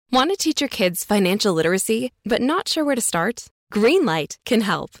Want to teach your kids financial literacy, but not sure where to start? Greenlight can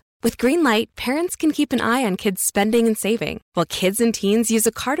help. With Greenlight, parents can keep an eye on kids' spending and saving, while kids and teens use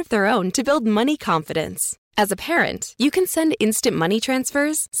a card of their own to build money confidence. As a parent, you can send instant money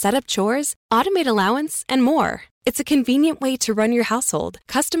transfers, set up chores, automate allowance, and more. It's a convenient way to run your household,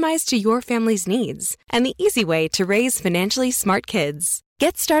 customized to your family's needs, and the easy way to raise financially smart kids.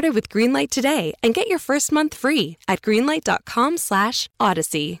 Get started with Greenlight today and get your first month free at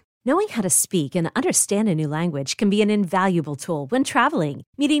greenlight.com/Odyssey. Knowing how to speak and understand a new language can be an invaluable tool when traveling,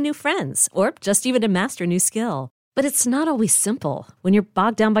 meeting new friends, or just even to master a new skill. But it's not always simple when you're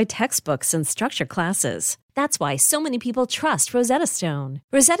bogged down by textbooks and structured classes. That's why so many people trust Rosetta Stone.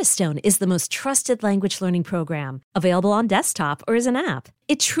 Rosetta Stone is the most trusted language learning program, available on desktop or as an app.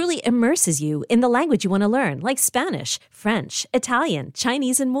 It truly immerses you in the language you want to learn, like Spanish, French, Italian,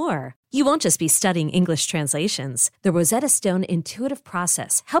 Chinese, and more. You won't just be studying English translations. The Rosetta Stone intuitive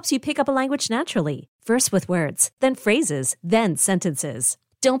process helps you pick up a language naturally, first with words, then phrases, then sentences.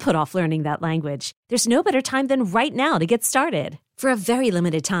 Don't put off learning that language. There's no better time than right now to get started. For a very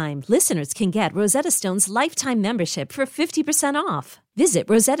limited time, listeners can get Rosetta Stone's lifetime membership for 50% off. Visit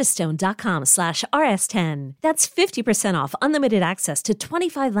rosettastone.com/rs10. That's 50% off unlimited access to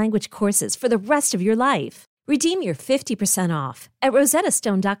 25 language courses for the rest of your life. Redeem your 50% off at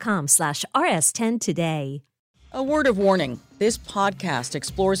rosettastone.com/rs10 today. A word of warning. This podcast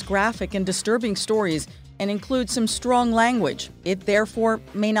explores graphic and disturbing stories and includes some strong language. It therefore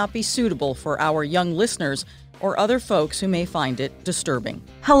may not be suitable for our young listeners or other folks who may find it disturbing.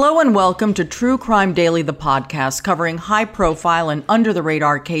 Hello and welcome to True Crime Daily, the podcast covering high-profile and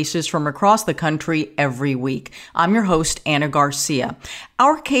under-the-radar cases from across the country every week. I'm your host, Anna Garcia.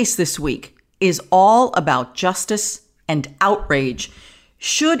 Our case this week is all about justice and outrage.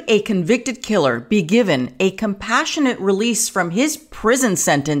 Should a convicted killer be given a compassionate release from his prison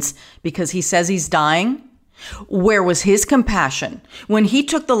sentence because he says he's dying? Where was his compassion when he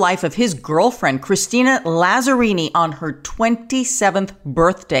took the life of his girlfriend, Christina Lazzarini, on her 27th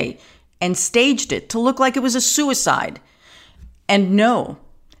birthday and staged it to look like it was a suicide? And no,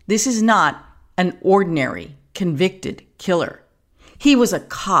 this is not an ordinary convicted killer. He was a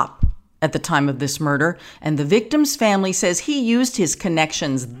cop at the time of this murder, and the victim's family says he used his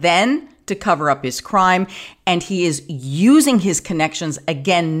connections then to cover up his crime, and he is using his connections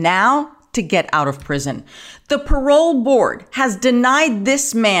again now to get out of prison. The parole board has denied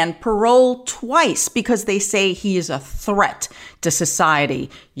this man parole twice because they say he is a threat to society.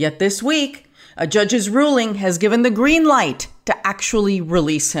 Yet this week, a judge's ruling has given the green light to actually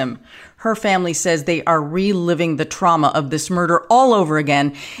release him. Her family says they are reliving the trauma of this murder all over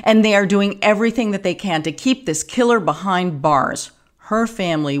again, and they are doing everything that they can to keep this killer behind bars. Her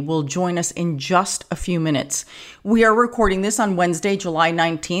family will join us in just a few minutes. We are recording this on Wednesday, July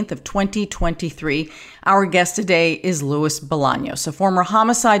 19th of 2023. Our guest today is Luis Bolaños, a former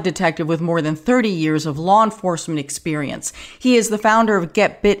homicide detective with more than 30 years of law enforcement experience. He is the founder of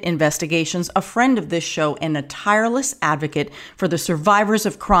Get Bit Investigations, a friend of this show, and a tireless advocate for the survivors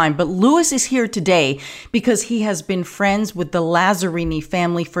of crime. But Luis is here today because he has been friends with the Lazzarini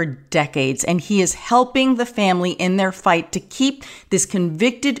family for decades, and he is helping the family in their fight to keep this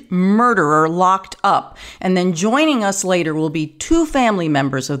convicted murderer locked up. And then joining us later will be two family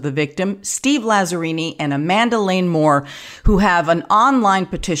members of the victim, Steve Lazzarini and Amanda Lane Moore, who have an online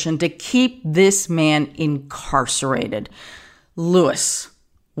petition to keep this man incarcerated. Luis,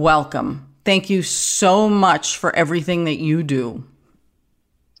 welcome. Thank you so much for everything that you do.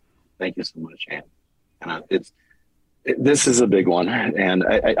 Thank you so much, Anne. This is a big one, and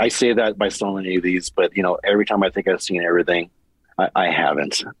I say that by so many of these, but every time I think I've seen everything, I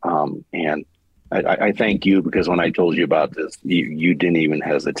haven't. And I thank you, because when I told you about this, you didn't even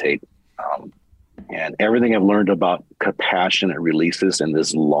hesitate. And everything I've learned about compassionate releases in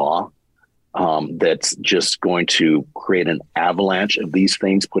this law, that's just going to create an avalanche of these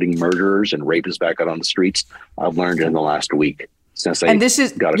things, putting murderers and rapists back out on the streets, I've learned in the last week since I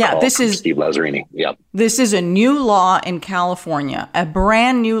got a call from Steve Lazzarini. Yeah. This is a new law in California, a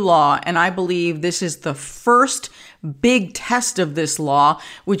brand new law, and I believe this is the first big test of this law,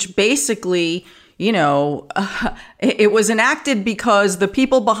 which basically, it was enacted because the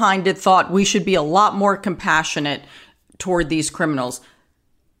people behind it thought we should be a lot more compassionate toward these criminals.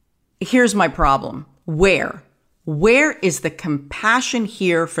 Here's my problem. Where is the compassion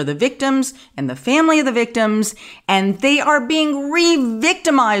here for the victims and the family of the victims? And they are being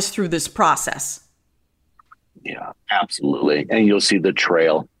re-victimized through this process. Yeah, absolutely. And you'll see the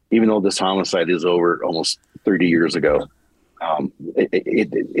trail, even though this homicide is over almost 30 years ago.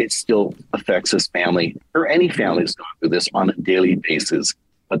 It still affects his family, or any family that's going through this on a daily basis.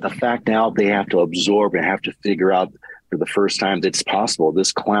 But the fact now they have to absorb and have to figure out for the first time that it's possible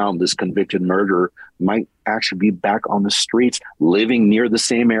this clown, this convicted murderer, might actually be back on the streets, living near the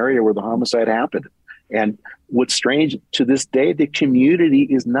same area where the homicide happened. And what's strange, to this day, the community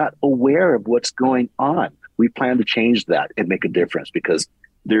is not aware of what's going on. We plan to change that and make a difference, because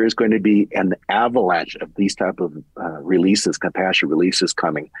there is going to be an avalanche of these type of releases, compassion releases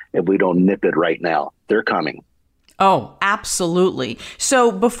coming, if we don't nip it right now. They're coming. Oh, absolutely.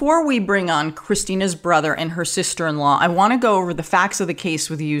 So before we bring on Christina's brother and her sister-in-law, I want to go over the facts of the case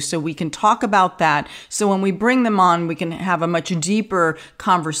with you so we can talk about that. So when we bring them on, we can have a much deeper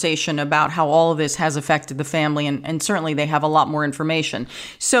conversation about how all of this has affected the family. And certainly they have a lot more information.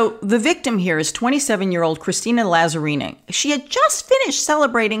 So the victim here is 27-year-old Christina Lazzarini. She had just finished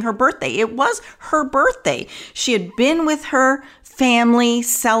celebrating her birthday. It was her birthday. She had been with her family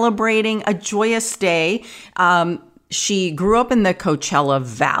celebrating a joyous day. She grew up in the Coachella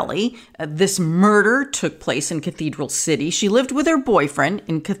Valley. This murder took place in Cathedral City. She lived with her boyfriend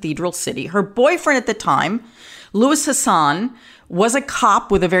in Cathedral City. Her boyfriend at the time, Louis Hassan, was a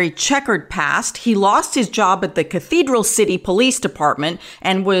cop with a very checkered past. He lost his job at the Cathedral City Police Department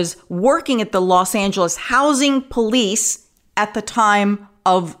and was working at the Los Angeles Housing Police at the time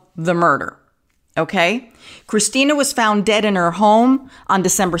of the murder. Okay? Christina was found dead in her home on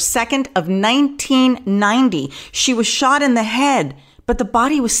December 2nd of 1990. She was shot in the head, but the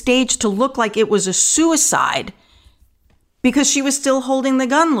body was staged to look like it was a suicide because she was still holding the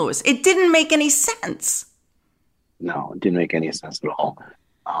gun, Louis. It didn't make any sense. No, it didn't make any sense at all.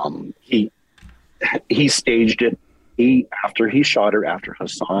 He staged it. After he shot her, after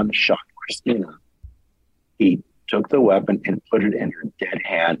Hassan shot Christina, he took the weapon and put it in her dead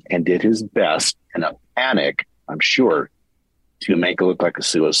hand and did his best in a panic, I'm sure, to make it look like a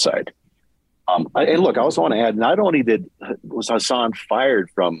suicide. And look, I also want to add, not only was Hassan fired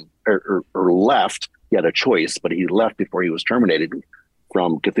from or left, he had a choice, but he left before he was terminated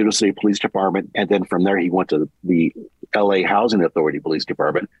from Cathedral City Police Department. And then from there, he went to the LA Housing Authority Police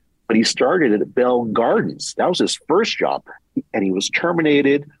Department. But he started at Bell Gardens. That was his first job. And he was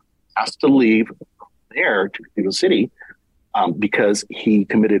terminated, asked to leave there to Cathedral City because he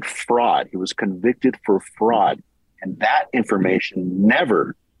committed fraud. He was convicted for fraud. And that information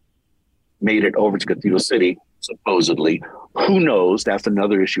never made it over to Cathedral City, supposedly. Who knows? That's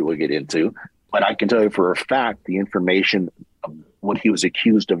another issue we'll get into. But I can tell you for a fact, the information of what he was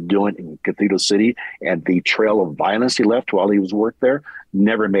accused of doing in Cathedral City and the trail of violence he left while he was worked there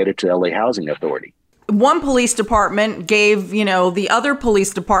never made it to LA Housing Authority. One police department gave, the other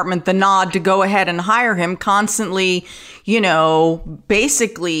police department the nod to go ahead and hire him, constantly,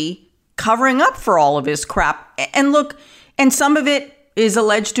 basically covering up for all of his crap. And look, and some of it is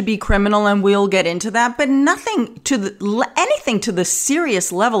alleged to be criminal, and we'll get into that, but nothing to anything to the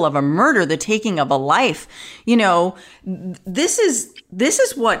serious level of a murder, the taking of a life. This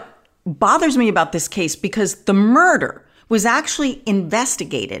is what bothers me about this case, because the murder was actually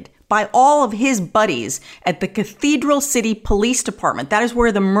investigated by all of his buddies at the Cathedral City Police Department. That is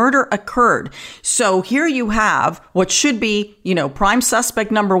where the murder occurred. So here you have what should be, prime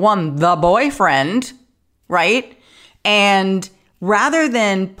suspect number one, the boyfriend, right? And rather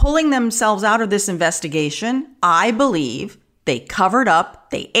than pulling themselves out of this investigation, I believe they covered up,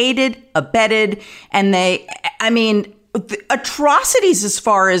 they aided, abetted, and atrocities as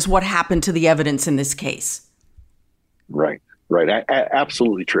far as what happened to the evidence in this case. Right.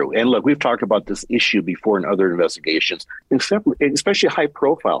 Absolutely true. And look, we've talked about this issue before in other investigations, especially high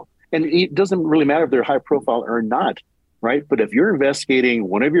profile. And it doesn't really matter if they're high profile or not, right? But if you're investigating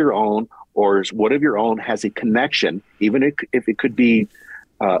one of your own, or one of your own has a connection, even if it could be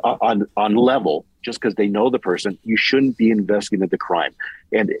on level, just because they know the person, you shouldn't be investigating the crime.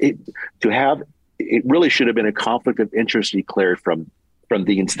 And it really should have been a conflict of interest declared from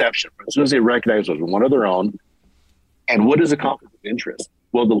the inception. As soon as they recognized it was one of their own. And what is a conflict of interest?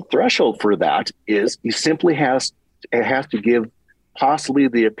 Well, the threshold for that is he simply has to give possibly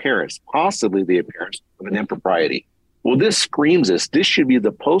the appearance of an impropriety. Well, this screams this. This should be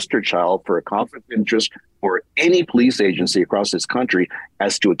the poster child for a conflict of interest for any police agency across this country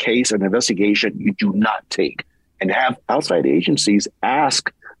as to a case, an investigation you do not take, and have outside agencies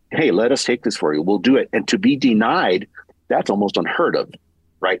ask, hey, let us take this for you. We'll do it. And to be denied, that's almost unheard of,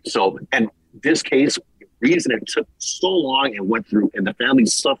 right? So, and this case, the reason it took so long and went through and the family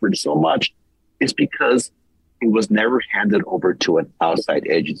suffered so much is because it was never handed over to an outside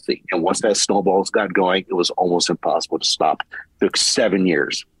agency. And once that snowball's got going, it was almost impossible to stop. It took 7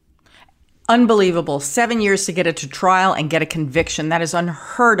 years. Unbelievable. 7 years to get it to trial and get a conviction. That is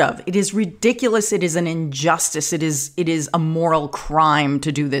unheard of. It is ridiculous. It is an injustice. It is a moral crime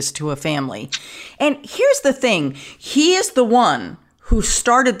to do this to a family. And here's the thing. He is the one who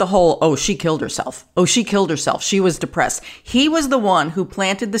started the whole, oh, she killed herself. Oh, she killed herself. She was depressed. He was the one who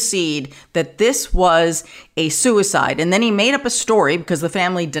planted the seed that this was a suicide. And then he made up a story because the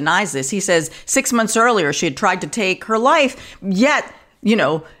family denies this. He says 6 months earlier, she had tried to take her life. Yet,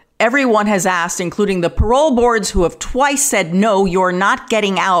 everyone has asked, including the parole boards who have twice said, no, you're not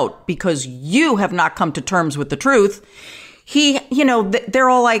getting out because you have not come to terms with the truth. They're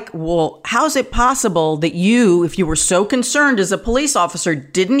all like, well, how's it possible that you, if you were so concerned as a police officer,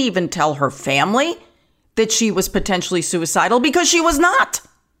 didn't even tell her family that she was potentially suicidal? Because she was not.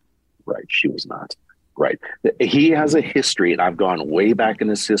 Right. She was not. Right. He has a history, and I've gone way back in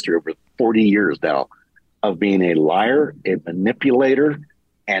his history over 40 years now, of being a liar, a manipulator,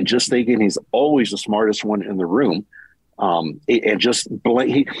 and just thinking he's always the smartest one in the room. And just,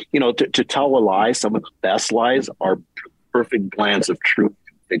 to tell a lie, some of the best lies are perfect blends of truth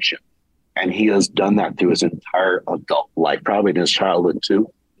and fiction. And he has done that through his entire adult life, probably in his childhood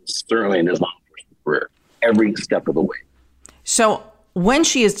too, certainly in his law enforcement career, every step of the way. So when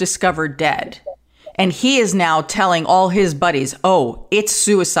she is discovered dead, and he is now telling all his buddies, oh, it's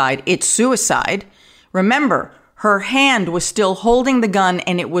suicide, remember, her hand was still holding the gun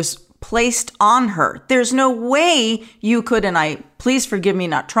and it was placed on her. There's no way you could, and please forgive me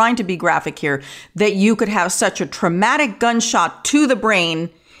not trying to be graphic here, that you could have such a traumatic gunshot to the brain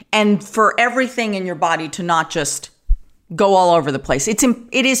and for everything in your body to not just go all over the place. It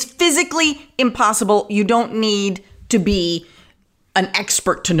is physically impossible. You don't need to be an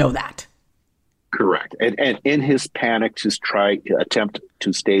expert to know that. Correct. And in his panic to attempt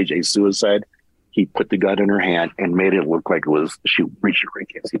to stage a suicide, he put the gun in her hand and made it look like it was she reached her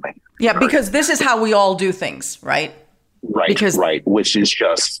against him. Yeah, because this is how we all do things, right? Right. Which is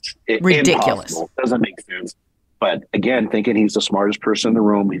just ridiculous. Impossible. Doesn't make sense. But again, thinking he's the smartest person in the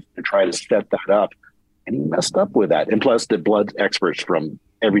room, he's to try to set that up, and he messed up with that. And plus, the blood experts from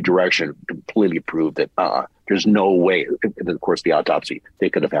every direction completely proved that there's no way. And of course, the autopsy, they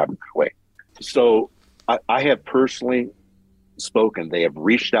could have happened that way. So I have personally spoken. They have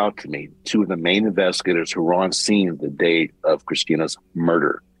reached out to me, two of the main investigators who were on scene the day of Christina's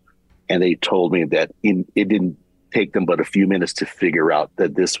murder. And they told me that it didn't take them but a few minutes to figure out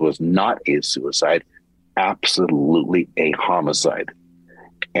that this was not a suicide, absolutely a homicide.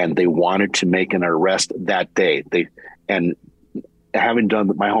 And they wanted to make an arrest that day. And having done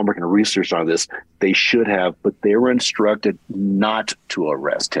my homework and research on this, they should have, but they were instructed not to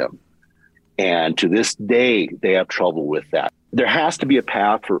arrest him. And to this day, they have trouble with that. There has to be a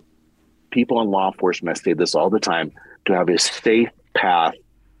path for people in law enforcement, I say this all the time, to have a safe path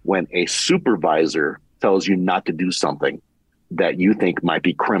when a supervisor tells you not to do something that you think might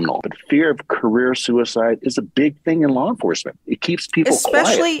be criminal. But fear of career suicide is a big thing in law enforcement. It keeps people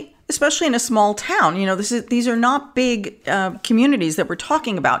quiet. Especially in a small town. These are not big communities that we're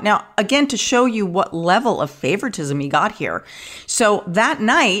talking about. Now, again, to show you what level of favoritism he got here. So that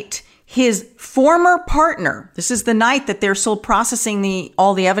night, his former partner, this is the night that they're still processing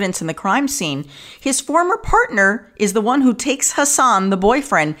all the evidence in the crime scene. His former partner is the one who takes Hassan, the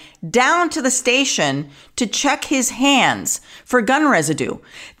boyfriend, down to the station to check his hands for gun residue.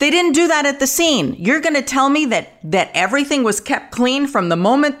 They didn't do that at the scene. You're going to tell me that everything was kept clean from the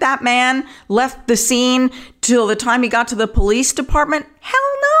moment that man left the scene till the time he got to the police department? Hell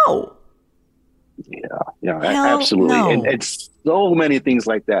no. Yeah, absolutely. No. And it's so many things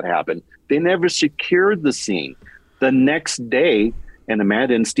like that happen. They never secured the scene. The next day, and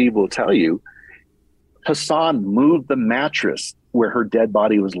Amanda and Steve will tell you, Hassan moved the mattress where her dead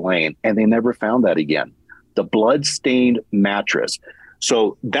body was laying, and they never found that again. The blood-stained mattress.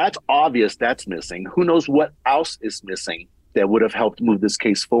 So that's obvious that's missing. Who knows what else is missing that would have helped move this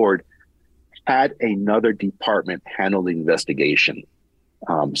case forward had another department handle the investigation.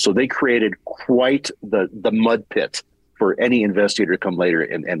 So they created quite the mud pit for any investigator to come later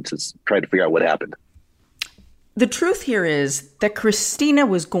and to try to figure out what happened. The truth here is that Christina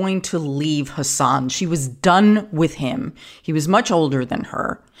was going to leave Hassan. She was done with him. He was much older than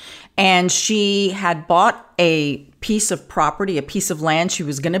her. And she had bought a piece of property, a piece of land. She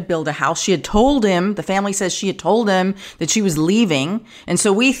was going to build a house. She had told him, the family says she had told him that she was leaving. And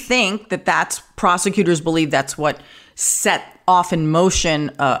so we think prosecutors believe that's what set off in motion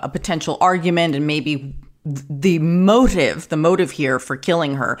a potential argument and maybe the motive here for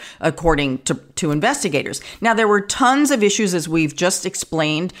killing her, according to investigators. Now, there were tons of issues, as we've just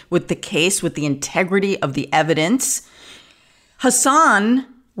explained, with the case, with the integrity of the evidence. Hassan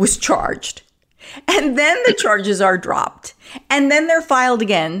was charged. And then the charges are dropped. And then they're filed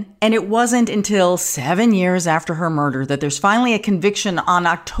again. And it wasn't until 7 years after her murder that there's finally a conviction on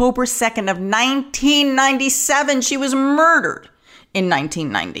October 2nd of 1997. She was murdered in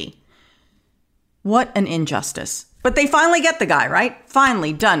 1990. What an injustice. But they finally get the guy, right?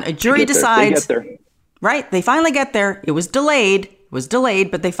 Finally done. A jury decides. They get there. Right? They finally get there. It was delayed,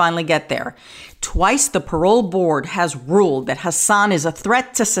 but they finally get there. Twice the parole board has ruled that Hassan is a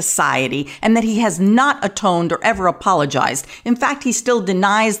threat to society and that he has not atoned or ever apologized. In fact, he still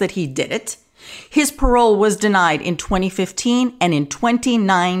denies that he did it. His parole was denied in 2015 and in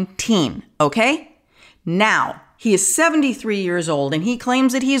 2019. Okay? Now, he is 73 years old and he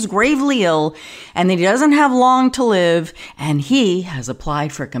claims that he is gravely ill and that he doesn't have long to live. And he has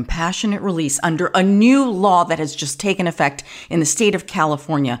applied for compassionate release under a new law that has just taken effect in the state of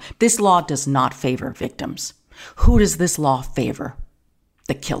California. This law does not favor victims. Who does this law favor?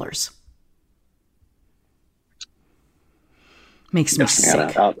 The killers. Makes me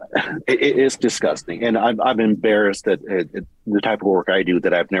sick. It is disgusting. And I'm embarrassed that the type of work I do,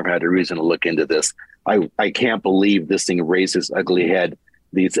 that I've never had a reason to look into this. I can't believe this thing raised its ugly head.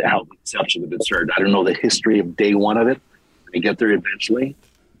 These exceptions have been started. I don't know the history of day one of it. I get there eventually.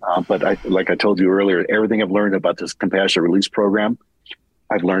 But like I told you earlier, everything I've learned about this compassionate release program,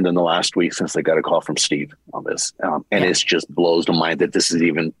 I've learned in the last week since I got a call from Steve on this. And it just blows the mind that this is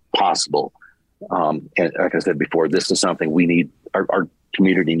even possible. And like I said before, this is something we need. Our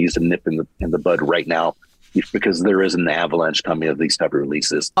community needs to nip in the bud right now, because there is an avalanche coming of these type of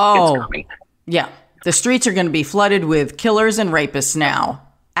releases. Oh, it's coming. Yeah. The streets are going to be flooded with killers and rapists now.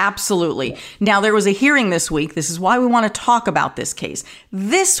 Absolutely. Now, there was a hearing this week. This is why we want to talk about this case.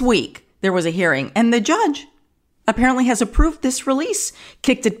 This week, there was a hearing, and the judge apparently has approved this release,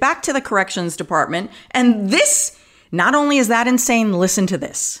 kicked it back to the corrections department. And this, not only is that insane, listen to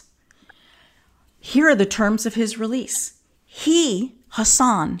this. Here are the terms of his release. He,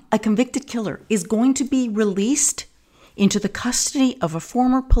 Hassan, a convicted killer, is going to be released into the custody of a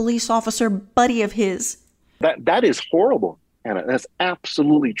former police officer buddy of his. That is horrible, Anna. That's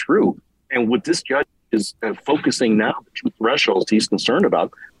absolutely true. And what this judge is focusing now, the two thresholds he's concerned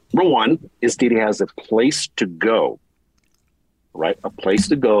about, number one is that he has a place to go, right? A place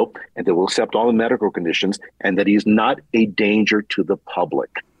to go, and that will accept all the medical conditions, and that he's not a danger to the public.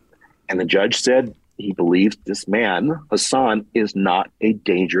 And the judge said he believes this man, Hassan, is not a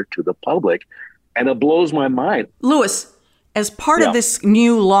danger to the public. And it blows my mind. Louis, as part of this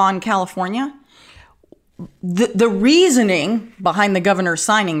new law in California, the reasoning behind the governor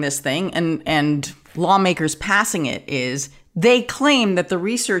signing this thing and lawmakers passing it is they claim that the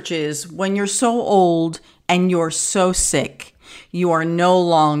research is when you're so old and you're so sick, you are no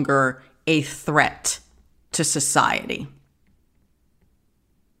longer a threat to society.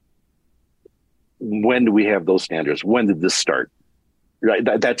 When do we have those standards? When did this start? Right,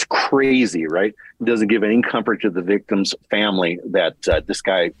 that's crazy, right? It doesn't give any comfort to the victim's family that this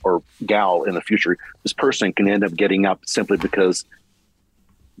guy or gal in the future, this person can end up getting up simply because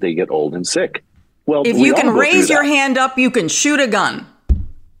they get old and sick. Well, if you can raise your hand up, you can shoot a gun.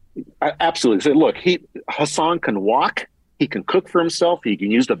 Absolutely. So look, Hassan can walk. He can cook for himself. He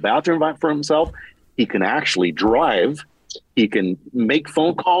can use the bathroom for himself. He can actually drive. He can make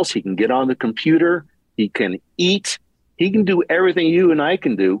phone calls. He can get on the computer. He can eat. He can do everything you and I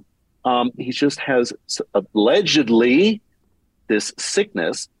can do. He just has allegedly this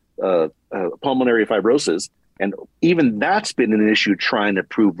sickness, pulmonary fibrosis, and even that's been an issue trying to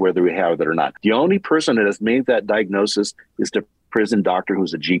prove whether we have it or not. The only person that has made that diagnosis is the prison doctor,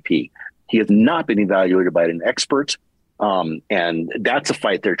 who's a GP. He has not been evaluated by an expert, and that's a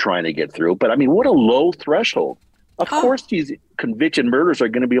fight they're trying to get through. But I mean, what a low threshold. Of course, these convicted murders are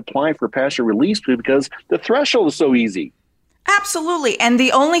going to be applying for compassionate release because the threshold is so easy. Absolutely. And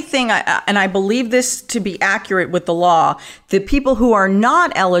the only thing, and I believe this to be accurate with the law, the people who are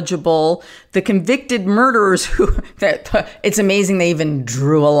not eligible, the convicted murderers it's amazing they even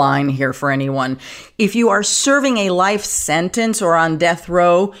drew a line here for anyone. If you are serving a life sentence or on death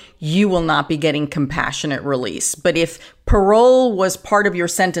row, you will not be getting compassionate release. But if parole was part of your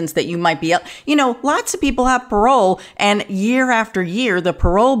sentence that you might be, lots of people have parole, and year after year, the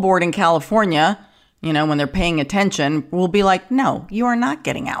parole board in California, when they're paying attention, will be like, no, you are not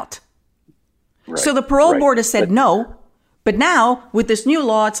getting out. Right, so the parole board has said no. But now with this new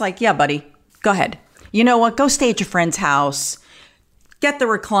law, it's like, yeah, buddy, go ahead. You know what? Go stay at your friend's house, get the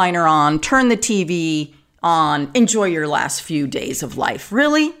recliner on, turn the TV on, enjoy your last few days of life.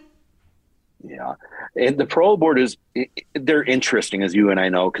 Really? Yeah. And the parole board they're interesting, as you and I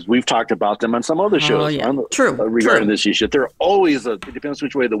know, because we've talked about them on some other shows regarding this issue. They're always, it depends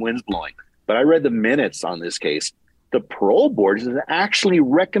which way the wind's blowing. But I read the minutes on this case. The parole board is actually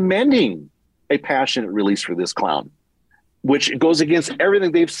recommending a passionate release for this clown, which goes against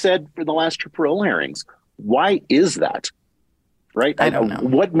everything they've said for the last two parole hearings. Why is that? Right? I don't know.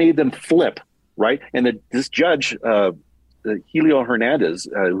 What made them flip? Right? And this judge, Helio Hernandez,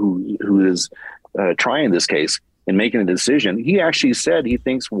 who is trying this case and making a decision, he actually said he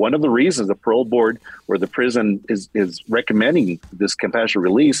thinks one of the reasons the parole board or the prison is recommending this compassionate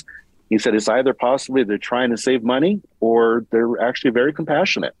release, he said it's either possibly they're trying to save money or they're actually very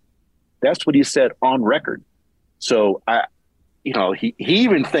compassionate. That's what he said on record. So he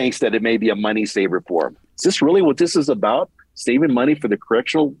even thinks that it may be a money saver for him. Is this really what this is about? Saving money for the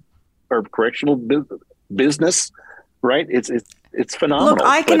correctional business, right? It's phenomenal. Look,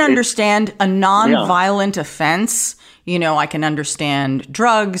 I can understand a non-violent offense. I can understand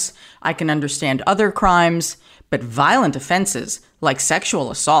drugs. I can understand other crimes. But violent offenses like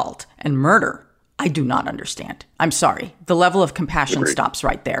sexual assault and murder, I do not understand. I'm sorry. The level of compassion stops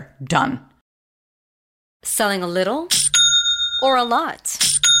right there. Done. Selling a little or a lot?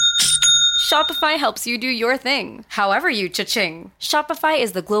 Shopify helps you do your thing, however you cha-ching. Shopify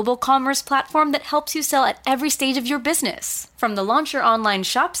is the global commerce platform that helps you sell at every stage of your business. From the launch your online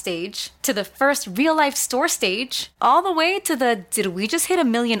shop stage, to the first real-life store stage, all the way to the did we just hit 1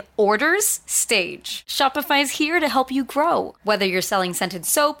 million orders stage. Shopify is here to help you grow. Whether you're selling scented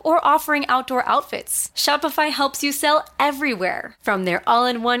soap or offering outdoor outfits, Shopify helps you sell everywhere. From their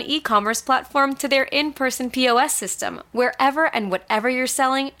all-in-one e-commerce platform to their in-person POS system, wherever and whatever you're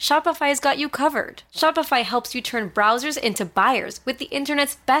selling, Shopify's got you covered. Shopify helps you turn browsers into buyers with the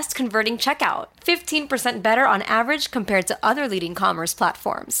internet's best converting checkout. 15% better on average compared to other leading commerce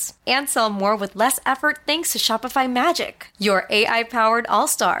platforms. And sell more with less effort thanks to Shopify Magic, your AI-powered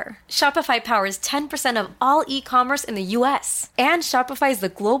all-star. Shopify powers 10% of all e-commerce in the US. And Shopify is the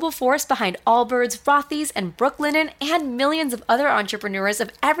global force behind Allbirds, Rothy's, and Brooklinen, and millions of other entrepreneurs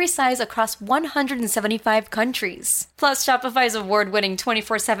of every size across 175 countries. Plus, Shopify's award-winning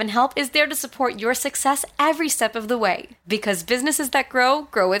 24/7 help is there to support your success every step of the way. Because businesses that grow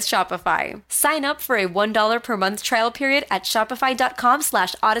with Shopify. Sign up for a $1 per month trial period at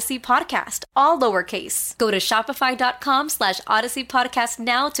shopify.com/Odyssey Podcast, all lowercase. Go to shopify.com/Odyssey Podcast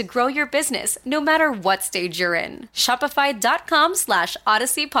now to grow your business, no matter what stage you're in.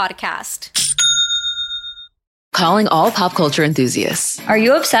 Shopify.com/Odyssey Podcast. Calling all pop culture enthusiasts. Are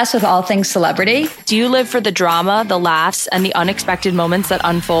you obsessed with all things celebrity? Do you live for the drama, the laughs, and the unexpected moments that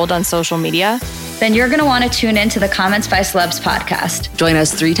unfold on social media? Then you're going to want to tune in to the Comments by Celebs podcast. Join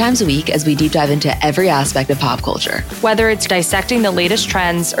us 3 times a week as we deep dive into every aspect of pop culture. Whether it's dissecting the latest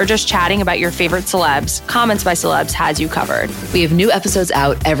trends or just chatting about your favorite celebs, Comments by Celebs has you covered. We have new episodes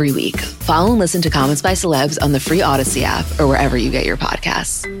out every week. Follow and listen to Comments by Celebs on the free Odyssey app or wherever you get your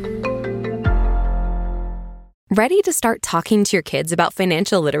podcasts. Ready to start talking to your kids about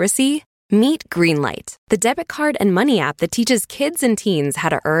financial literacy? Meet Greenlight, the debit card and money app that teaches kids and teens how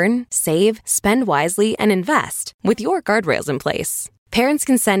to earn, save, spend wisely, and invest with your guardrails in place. Parents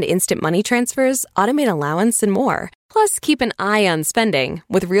can send instant money transfers, automate allowance, and more. Plus, keep an eye on spending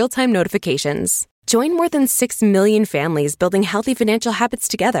with real-time notifications. Join more than 6 million families building healthy financial habits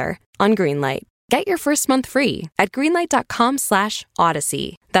together on Greenlight. Get your first month free at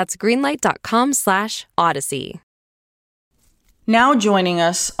greenlight.com/Odyssey. That's greenlight.com/Odyssey. Now joining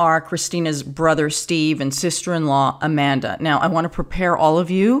us are Christina's brother, Steve, and sister-in-law, Amanda. Now, I want to prepare all of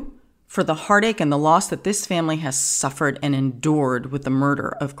you for the heartache and the loss that this family has suffered and endured with the murder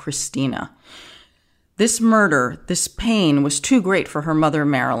of Christina. This murder, this pain was too great for her mother,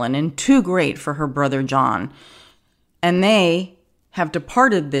 Marilyn, and too great for her brother, John. And they have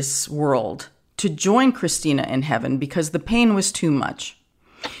departed this world to join Christina in heaven because the pain was too much.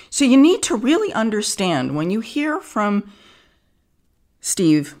 So you need to really understand when you hear from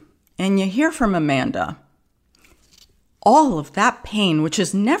Steve and you hear from Amanda, all of that pain, which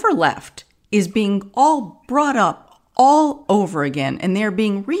has never left, is being all brought up all over again, and they're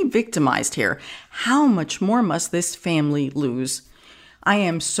being re-victimized here. How much more must this family lose? I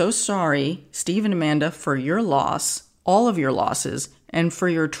am so sorry, Steve and Amanda, for your loss, all of your losses, and for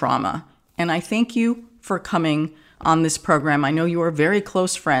your trauma. And I thank you for coming on this program. I know you are very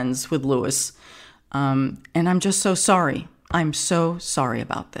close friends with Louis, and I'm just so sorry. I'm so sorry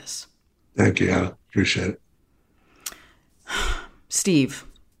about this. Thank you, Anna. Appreciate it. Steve,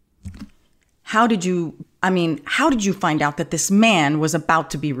 how did you find out that this man was about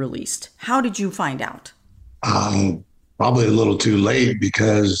to be released? How did you find out? I probably a little too late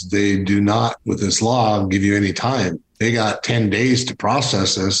because they do not, with this law, give you any time. They got 10 days to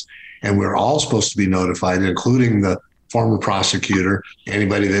process this, and we're all supposed to be notified, including the former prosecutor,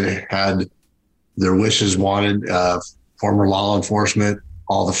 anybody that had their wishes wanted, former law enforcement,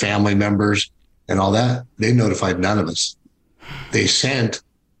 all the family members and all that. They notified none of us. They sent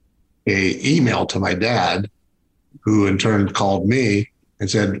an email to my dad, who in turn called me and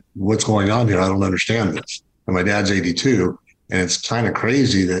said, "What's going on here? I don't understand this." And my dad's 82, and it's kind of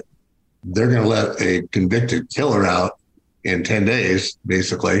crazy that they're going to let a convicted killer out in 10 days,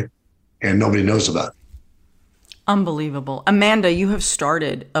 basically, and nobody knows about it. Unbelievable. Amanda, you have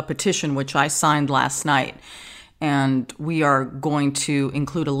started a petition, which I signed last night, and we are going to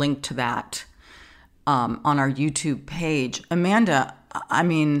include a link to that on our YouTube page. Amanda, I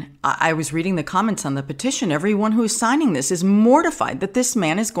mean, I was reading the comments on the petition. Everyone who is signing this is mortified that this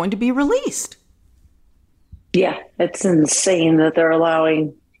man is going to be released. Yeah, it's insane that they're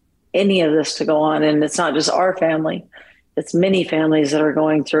allowing any of this to go on. And it's not just our family. It's many families that are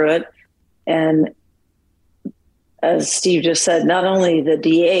going through it. And as Steve just said, not only the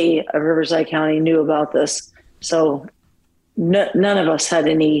DA of Riverside County knew about this, so none of us had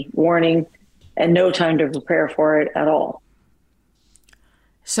any warning and no time to prepare for it at all.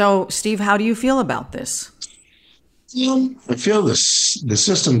 So, Steve, how do you feel about this? I feel the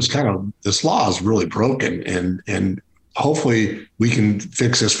system's this law is really broken, and hopefully we can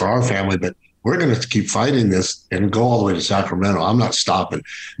fix this for our family, but we're going to keep fighting this and go all the way to Sacramento. I'm not stopping.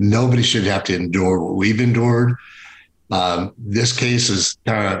 Nobody should have to endure what we've endured. This case is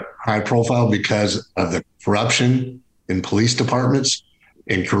kind of high profile because of the corruption in police departments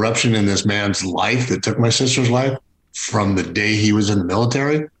and corruption in this man's life that took my sister's life from the day he was in the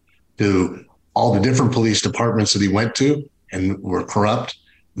military to all the different police departments that he went to and were corrupt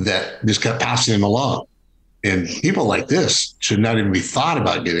that just kept passing him along. And people like this should not even be thought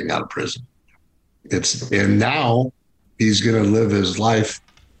about getting out of prison. And now he's going to live his life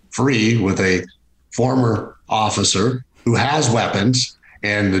free with a former officer who has weapons.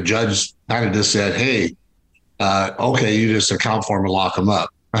 And the judge kind of just said, "Hey, okay, you just account for him and lock him up."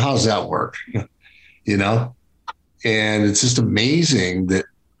 How does that work? You know? And it's just amazing that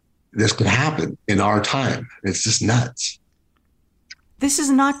this could happen in our time. It's just nuts. This is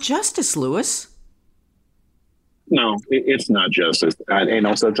not justice, Lewis. No, it's not justice. I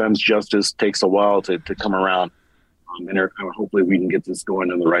know sometimes justice takes a while to come around. And hopefully we can get this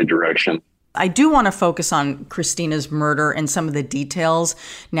going in the right direction. I do want to focus on Christina's murder and some of the details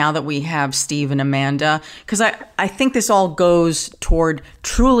now that we have Steve and Amanda, because I think this all goes toward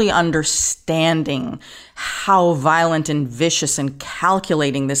truly understanding how violent and vicious and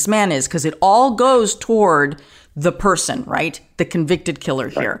calculating this man is, because it all goes toward the person, right? The convicted killer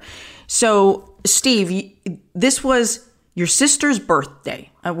here. So, Steve, this was your sister's birthday.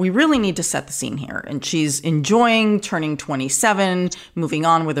 We really need to set the scene here. And she's enjoying turning 27, moving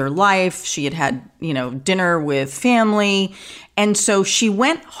on with her life. She had dinner with family. And so she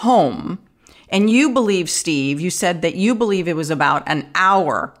went home. And you believe, Steve, you said that you believe it was about an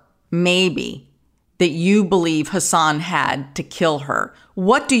hour, maybe, that you believe Hassan had to kill her.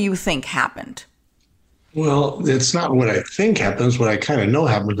 What do you think happened? Well, it's not what I think happened. It's what I kind of know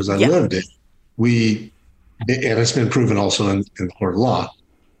happened because I lived it. And it's been proven also in court of law,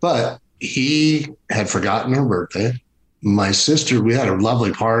 but he had forgotten her birthday. My sister, we had a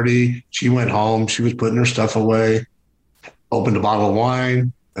lovely party. She went home. She was putting her stuff away, opened a bottle of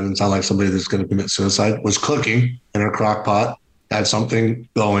wine. Doesn't sound like somebody that's going to commit suicide. Was cooking in her crock pot, had something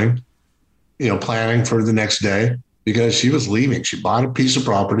going, planning for the next day because she was leaving. She bought a piece of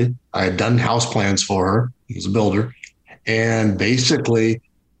property. I had done house plans for her. He was a builder. And basically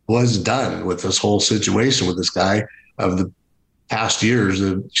was done with this whole situation with this guy of the past years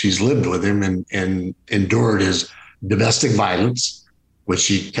that she's lived with him and endured his domestic violence, which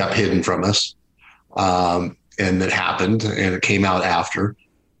she kept hidden from us. And that happened and it came out after.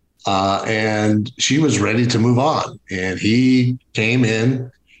 And she was ready to move on. And he came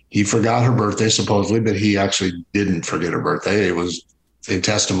in, he forgot her birthday supposedly, but he actually didn't forget her birthday. It was a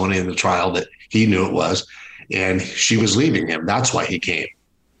testimony in the trial that he knew it was, and she was leaving him. That's why he came.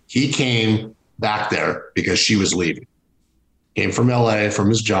 He came back there because she was leaving. Came from LA, from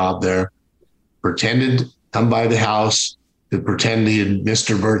his job there, pretended to come by the house to pretend he had missed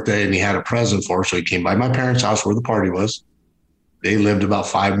her birthday and he had a present for her. So he came by my parents' house where the party was. They lived about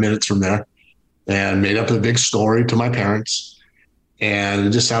 5 minutes from there and made up a big story to my parents. And it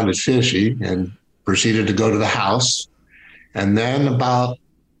just sounded fishy and proceeded to go to the house. And then about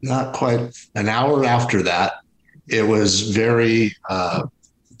not quite an hour after that, it was very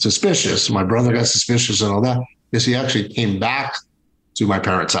suspicious. My brother got suspicious and all that. is he actually came back to my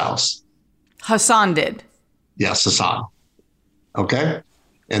parents' house. Hassan did. Yes, Hassan. Okay.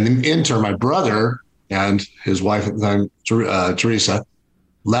 And in the interim, my brother and his wife at the time, Teresa,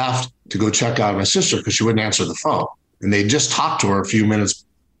 left to go check out my sister because she wouldn't answer the phone. And they just talked to her a few minutes,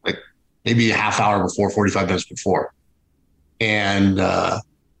 like maybe a half hour before, 45 minutes before. And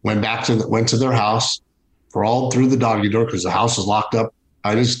went to their house, crawled through the doggy door because the house was locked up,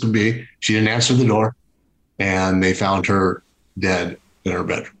 tight as could be. She didn't answer the door. And they found her dead in her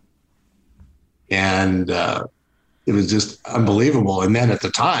bedroom. And it was just unbelievable. And then at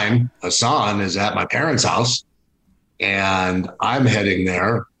the time, Hassan is at my parents' house. And I'm heading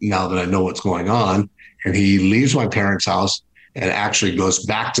there now that I know what's going on. And he leaves my parents' house and actually goes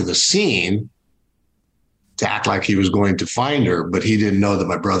back to the scene to act like he was going to find her. But he didn't know that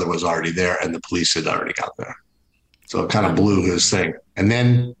my brother was already there and the police had already got there. So it kind of blew his thing. And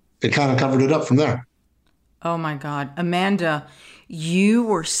then it kind of covered it up from there. Oh, my God. Amanda, you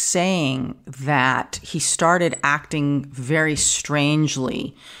were saying that he started acting very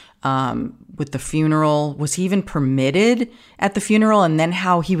strangely with the funeral. Was he even permitted at the funeral? And then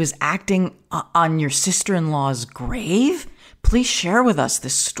how he was acting on your sister-in-law's grave? Please share with us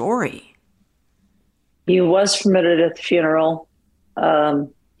this story. He was permitted at the funeral.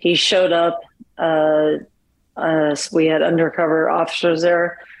 He showed up. We had undercover officers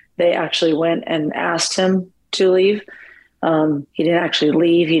there. They actually went and asked him to leave. He didn't actually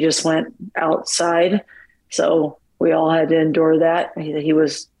leave. He just went outside. So we all had to endure that. He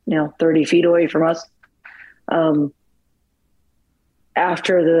was, 30 feet away from us.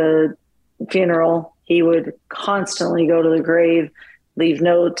 After the funeral, he would constantly go to the grave, leave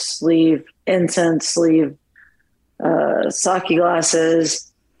notes, leave incense, leave sake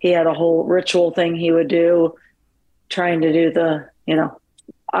glasses. He had a whole ritual thing he would do, trying to do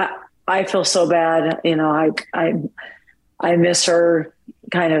I feel so bad. I miss her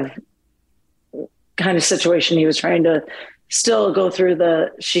kind of situation. He was trying to still go through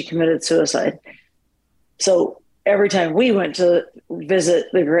she committed suicide. So every time we went to visit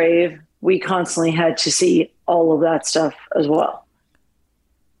the grave, we constantly had to see all of that stuff as well.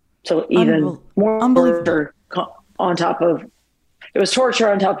 So even more torture on top of, it was torture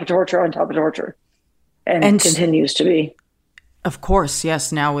on top of torture on top of torture, and continues to be. Of course,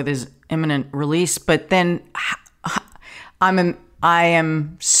 yes, now with his imminent release. But then I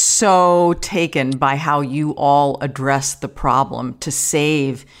am so taken by how you all address the problem to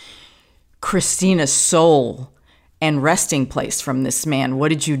save Christina's soul and resting place from this man. What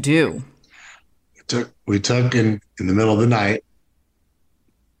did you do? We took in the middle of the night,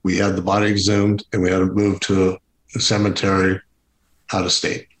 we had the body exhumed and we had to move to a cemetery out of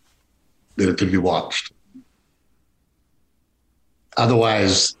state that it could be watched.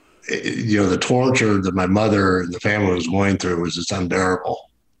 Otherwise, the torture that my mother and the family was going through was just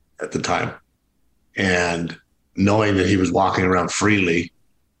unbearable at the time. And knowing that he was walking around freely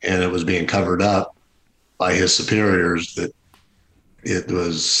and it was being covered up by his superiors, that it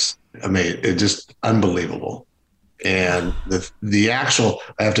was, it just unbelievable. And the actual,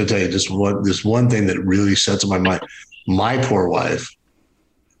 I have to tell you, this one thing that really sets in my mind, my poor wife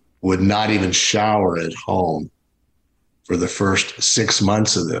would not even shower at home for the first 6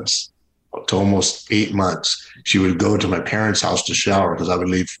 months of this, to almost 8 months. She would go to my parents' house to shower because I would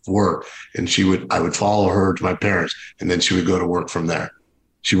leave work, and I would follow her to my parents, and then she would go to work from there.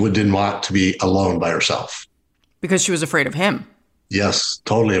 She didn't want to be alone by herself. Because she was afraid of him. Yes,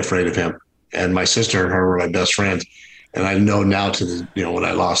 totally afraid of him. And my sister and her were my best friends. And I know now when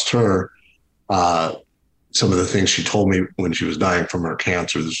I lost her, some of the things she told me when she was dying from her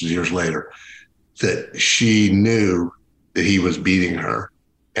cancer, this was years later, that she knew that he was beating her.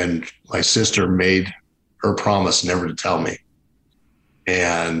 And my sister made her promise never to tell me.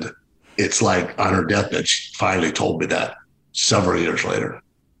 And it's like on her deathbed, she finally told me that several years later.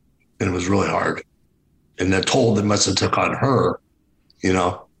 And it was really hard. And that toll that must have took on her,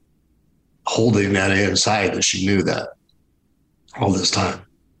 holding that inside, that she knew that all this time.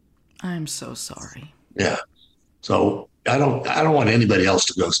 I'm so sorry. Yeah. So I don't want anybody else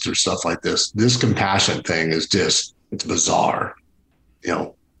to go through stuff like this. This compassion thing is just, it's bizarre.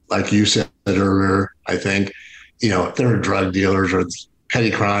 Like you said earlier, I think, if they're drug dealers or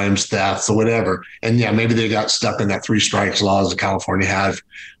petty crimes, thefts or whatever, and yeah, maybe they got stuck in that 3 strikes laws that California have,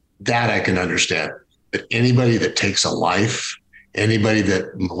 that I can understand. But anybody that takes a life, anybody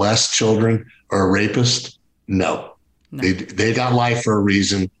that molests children or a rapist, no. They got life for a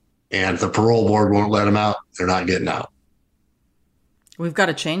reason, and if the parole board won't let them out, they're not getting out. We've got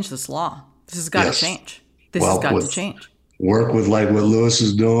to change this law. This has got to change. This has got to change. Work with like what Lewis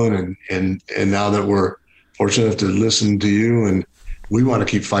is doing, and now that we're fortunate enough to listen to you, and we want to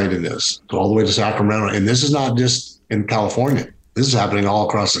keep fighting this, go all the way to Sacramento. And this is not just in California. This is happening all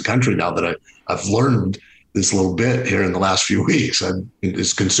across the country now that I've learned this little bit here in the last few weeks.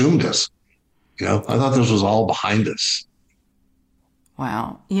 It's consumed us. I thought this was all behind us.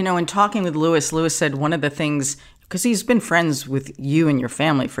 Wow. In talking with Lewis said one of the things, because he's been friends with you and your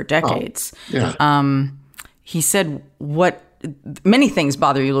family for decades. Oh, yeah. He said many things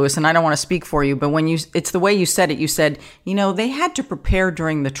bother you, Lewis, and I don't want to speak for you, but it's the way you said it. You said, they had to prepare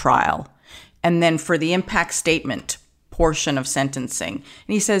during the trial and then for the impact statement portion of sentencing. And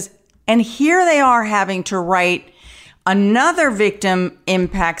he says, and here they are having to write another victim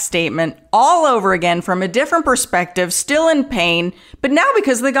impact statement all over again from a different perspective, still in pain, but now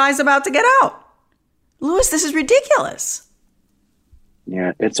because the guy's about to get out. Lewis, this is ridiculous.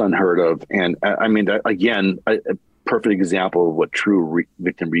 Yeah, it's unheard of. And I mean, again, a perfect example of what true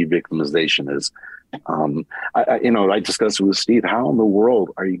victim re-victimization is. I discussed with Steve, how in the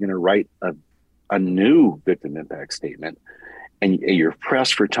world are you going to write a new victim impact statement? And you're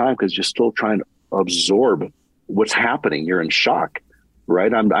pressed for time because you're still trying to absorb what's happening. You're in shock,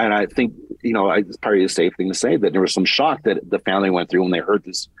 right? And I think, it's probably a safe thing to say that there was some shock that the family went through when they heard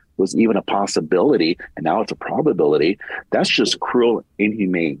this was even a possibility, and now it's a probability. That's just cruel,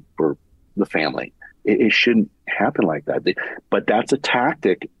 inhumane for the family. It shouldn't happen like that. But that's a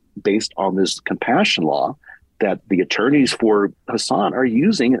tactic based on this compassion law that the attorneys for Hassan are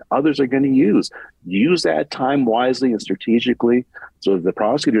using and others are going to use. Use that time wisely and strategically so the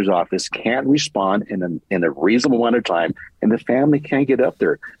prosecutor's office can't respond in a reasonable amount of time and the family can't get up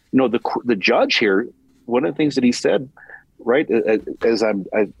there. The judge here, one of the things that he said, right, as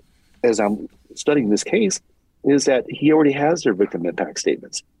I'm studying this case, is that he already has their victim impact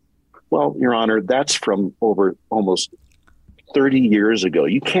statements. Well, Your Honor, that's from over almost 30 years ago.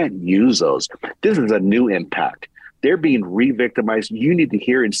 You can't use those. This is a new impact. They're being re-victimized. You need to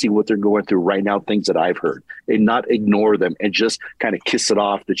hear and see what they're going through right now, things that I've heard, and not ignore them and just kind of kiss it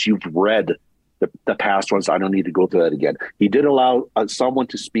off that you've read the past ones. I don't need to go through that again. He did allow someone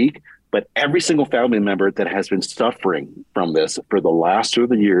to speak, but every single family member that has been suffering from this for the last 2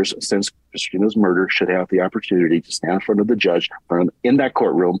 years since Christina's murder should have the opportunity to stand in front of the judge in that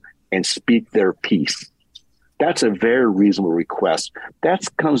courtroom and speak their piece. That's a very reasonable request. That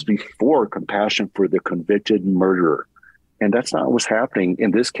comes before compassion for the convicted murderer. And that's not what's happening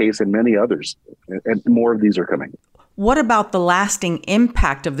in this case and many others. And more of these are coming. What about the lasting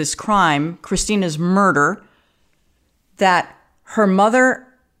impact of this crime, Christina's murder, that her mother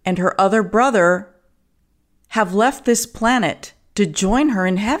and her other brother have left this planet to join her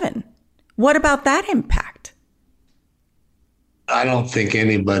in heaven? What about that impact? I don't think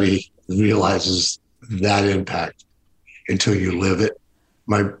anybody realizes that impact until you live it.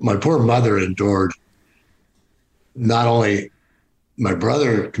 My poor mother endured not only my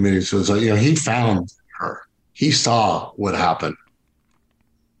brother committing suicide, he found her. He saw what happened.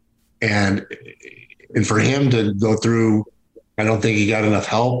 And for him to go through, I don't think he got enough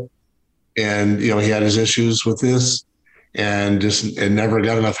help. And, he had his issues with this and never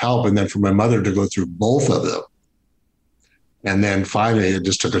got enough help. And then for my mother to go through both of them. And then finally, it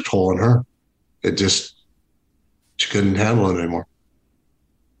just took a toll on her. She couldn't handle it anymore.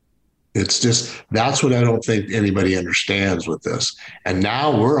 That's what I don't think anybody understands with this. And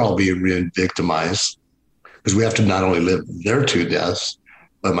now we're all being re-victimized because we have to not only live their 2 deaths,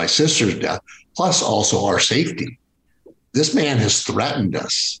 but my sister's death, plus also our safety. This man has threatened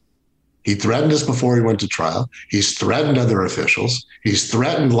us. He threatened us before he went to trial. He's threatened other officials. He's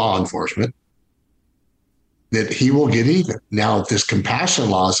threatened law enforcement that he will get even. Now, if this compassion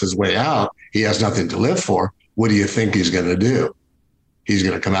law is his way out, he has nothing to live for. What do you think he's going to do? He's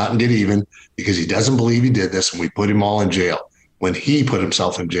going to come out and get even because he doesn't believe he did this, and we put him all in jail when he put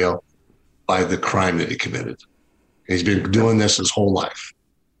himself in jail by the crime that he committed. He's been doing this his whole life.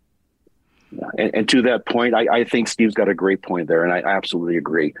 And to that point, I think Steve's got a great point there, and I absolutely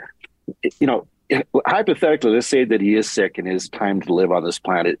agree. Hypothetically, let's say that he is sick and his time to live on this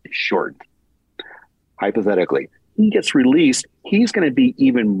planet is shortened. Hypothetically, he gets released, he's going to be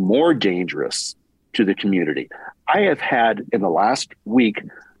even more dangerous to the community. I have had in the last week,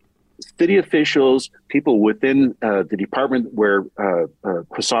 city officials, people within the department where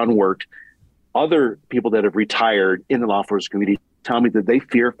Hassan worked, other people that have retired in the law enforcement community tell me that they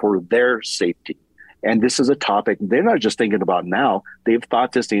fear for their safety. And this is a topic they're not just thinking about now. They've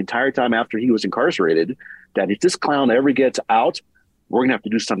thought this the entire time after he was incarcerated, that if this clown ever gets out, we're going to have to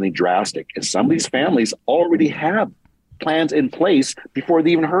do something drastic. And some of these families already have plans in place before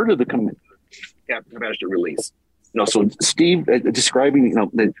they even heard of the compassionate release. So Steve describing,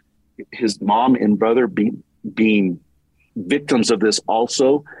 his mom and brother being being victims of this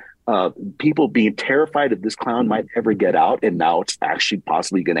also. People being terrified if this clown might ever get out, and now it's actually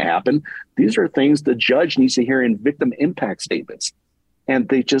possibly going to happen. These are things the judge needs to hear in victim impact statements. And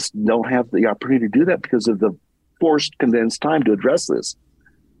they just don't have the opportunity to do that because of the forced condensed time to address this.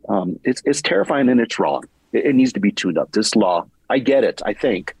 It's terrifying and it's wrong. It needs to be tuned up. This law, I get it, I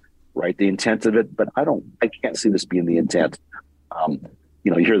think, right, the intent of it, but I can't see this being the intent.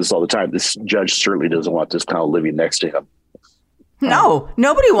 You hear this all the time. This judge certainly doesn't want this clown living next to him. No,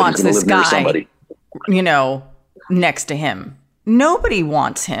 nobody wants this guy, next to him. Nobody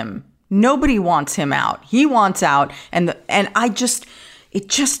wants him. Nobody wants him out. He wants out. And it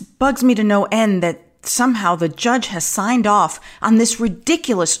just bugs me to no end that somehow the judge has signed off on this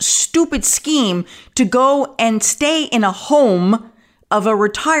ridiculous, stupid scheme to go and stay in a home of a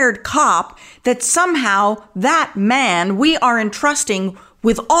retired cop that somehow that man we are entrusting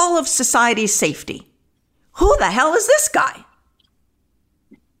with all of society's safety. Who the hell is this guy?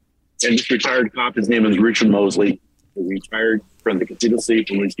 And this retired cop, his name is Richard Mosley, who retired from the Casino City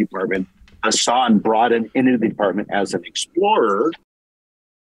Police Department. Hassan brought him into the department as an explorer.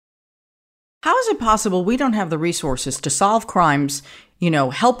 How is it possible we don't have the resources to solve crimes,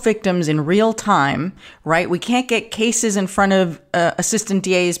 help victims in real time, right? We can't get cases in front of assistant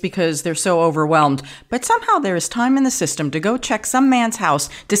DAs because they're so overwhelmed. But somehow there is time in the system to go check some man's house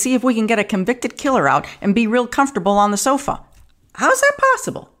to see if we can get a convicted killer out and be real comfortable on the sofa. How's that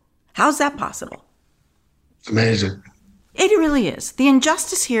possible? How's that possible? Amazing. It really is. The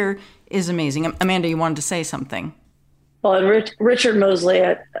injustice here is amazing. Amanda, you wanted to say something. Well, and Richard Mosley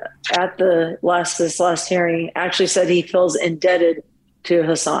at this last hearing actually said he feels indebted to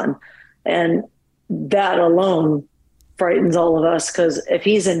Hassan. And that alone frightens all of us, because if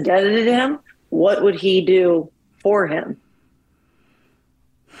he's indebted to him, what would he do for him?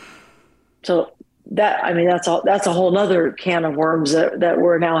 So that's a whole nother can of worms that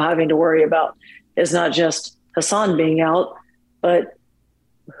we're now having to worry about. Is not just Hassan being out, but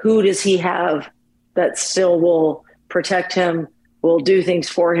who does he have that still will protect him, will do things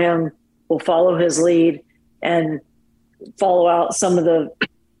for him, will follow his lead, and follow out some of the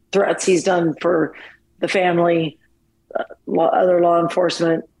threats he's done for the family, other law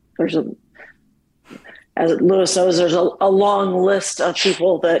enforcement. As Lewis knows, there's a long list of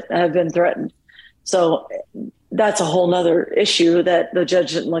people that have been threatened. So that's a whole nother issue that the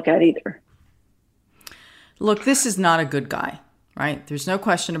judge didn't look at either. Look, this is not a good guy, right? There's no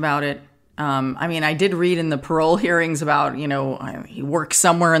question about it. I did read in the parole hearings about, he works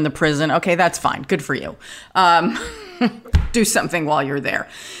somewhere in the prison. Okay, that's fine. Good for you. Do something while you're there.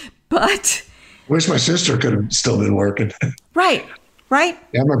 But wish my sister could have still been working. Right.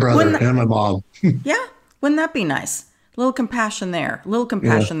 And my brother and my mom. Yeah. Wouldn't that be nice? A little compassion there.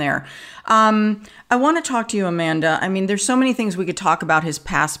 There. I want to talk to you, Amanda. There's so many things we could talk about his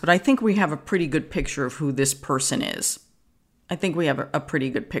past, but I think we have a pretty good picture of who this person is. I think we have a pretty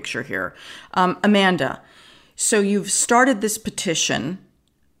good picture here. Amanda, so you've started this petition,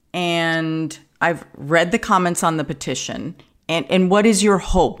 and I've read the comments on the petition. And what is your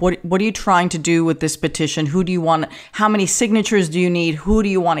hope? What are you trying to do with this petition? Who do you want? How many signatures do you need? Who do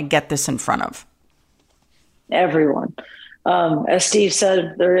you want to get this in front of? Everyone. As Steve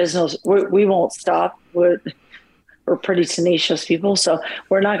said, we won't stop. We're pretty tenacious people, so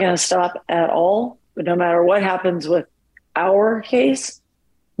we're not going to stop at all. But no matter what happens with our case,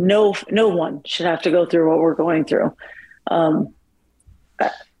 no one should have to go through what we're going through.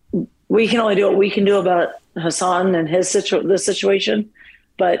 We can only do what we can do about Hassan and this situation,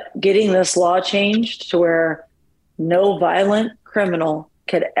 but getting this law changed to where no violent criminal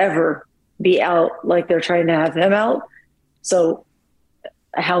could ever be out like they're trying to have him out. So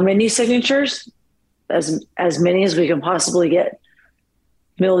how many signatures? As many as we can possibly get.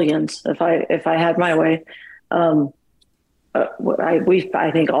 Millions, if I had my way.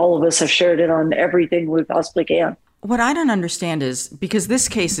 I think all of us have shared it on everything we possibly can. What I don't understand is, because this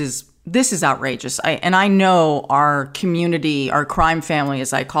is outrageous. I know our community, our crime family,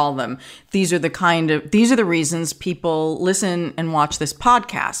 as I call them, these are the reasons people listen and watch this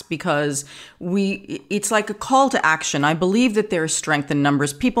podcast, because it's like a call to action. I believe that there is strength in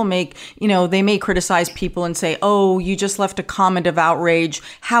numbers. People they may criticize people and say, oh, you just left a comment of outrage.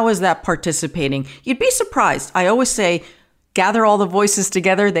 How is that participating? You'd be surprised. I always say, gather all the voices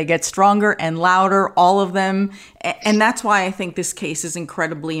together, they get stronger and louder, all of them. And that's why I think this case is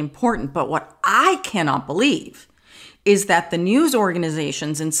incredibly important. But what I cannot believe is that the news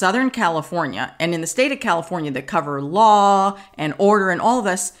organizations in Southern California and in the state of California that cover law and order and all of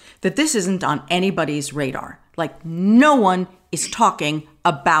this, that this isn't on anybody's radar. Like, no one is talking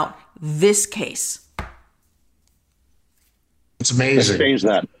about this case. It's amazing. Let's change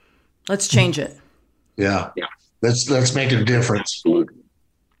that. Let's change it. Yeah. Let's make a difference.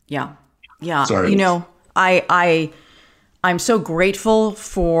 Yeah. Yeah. Sorry. You know, I'm so grateful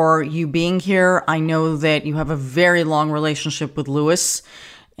for you being here. I know that you have a very long relationship with Lewis,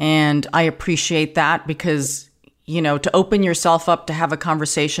 and I appreciate that because, you know, to open yourself up to have a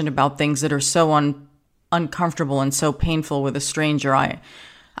conversation about things that are so uncomfortable and so painful with a stranger,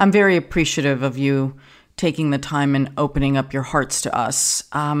 I'm very appreciative of you taking the time and opening up your hearts to us.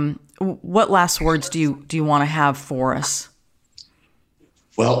 What last words do you want to have for us?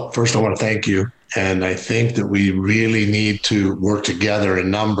 Well, first I want to thank you. And I think that we really need to work together in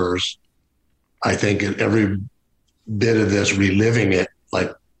numbers. I think in every bit of this, reliving it,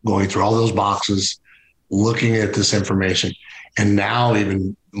 like going through all those boxes, looking at this information, and now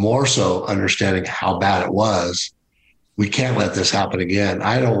even more so understanding how bad it was. We can't let this happen again.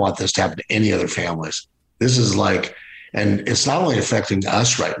 I don't want this to happen to any other families. This is like, and it's not only affecting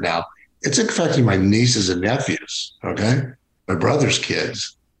us right now, it's affecting my nieces and nephews, okay? My brother's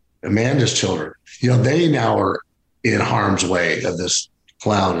kids, Amanda's children. You know, they now are in harm's way of this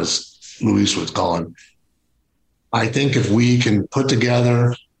clown, as Luis was calling. I think if we can put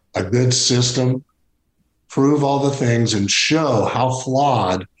together a good system, prove all the things, and show how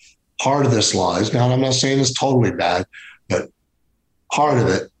flawed part of this law is. Now, I'm not saying it's totally bad, but part of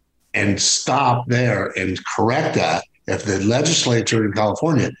it, and stop there and correct that. If the legislature in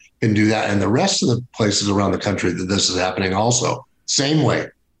California can do that, and the rest of the places around the country that this is happening also, same way.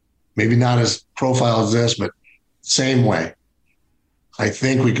 Maybe not as profile as this, but same way. I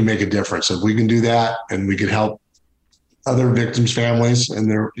think we can make a difference. If we can do that and we can help other victims' families and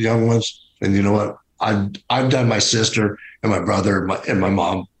their young ones, and you know what? I've done my sister and my brother and my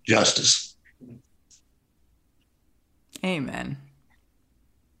mom justice. Amen.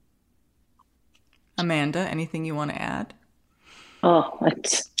 Amanda, anything you want to add? Oh,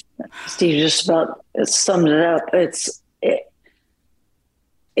 Steve just about summed it up.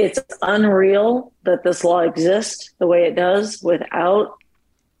 It's unreal that this law exists the way it does without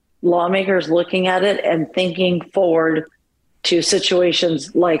lawmakers looking at it and thinking forward to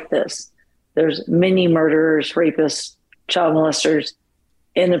situations like this. There's many murderers, rapists, child molesters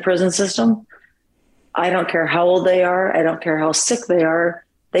in the prison system. I don't care how old they are. I don't care how sick they are.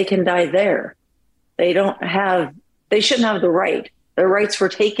 They can die there. They shouldn't have the right. Their rights were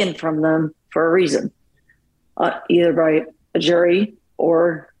taken from them for a reason, either by a jury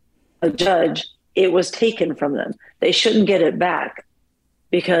or a judge. It was taken from them. They shouldn't get it back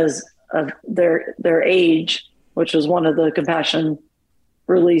because of their age, which was one of the compassion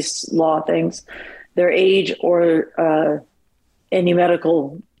release law things, their age or any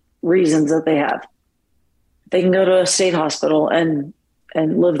medical reasons that they have. They can go to a state hospital and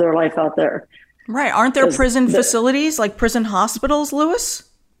live their life out there. Right. Aren't there prison facilities like prison hospitals, Lewis?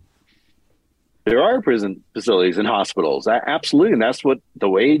 There are prison facilities and hospitals. Absolutely. And that's the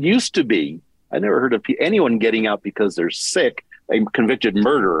way it used to be. I never heard of anyone getting out because they're sick, a convicted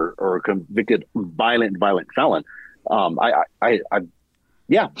murderer or a convicted violent felon.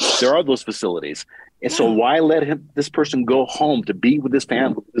 Yeah, there are those facilities. And so why let this person go home to be with his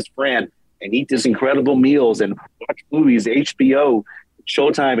family, with his friend, and eat these incredible meals and watch movies, HBO,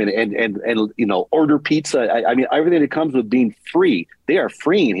 Showtime, and you know, order pizza. I mean, everything that comes with being free, they are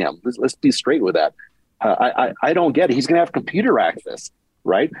freeing him. Let's be straight with that. I don't get it. He's going to have computer access,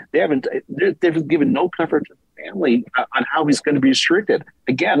 right? They've given no comfort to the family on how he's going to be restricted.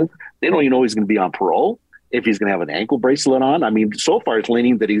 Again, they don't even know he's going to be on parole, if he's going to have an ankle bracelet on. I mean, so far it's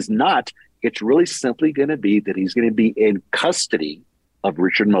leaning that he's not. It's really simply going to be that he's going to be in custody of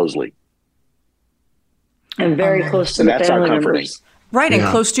Richard Mosley. And very close to the family members. Right, and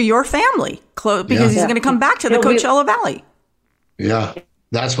close to your family, because he's going to come back to the Coachella Valley. Yeah,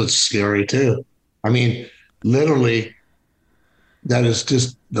 that's what's scary too. I mean, literally, that is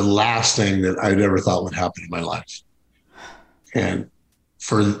just the last thing that I'd ever thought would happen in my life. And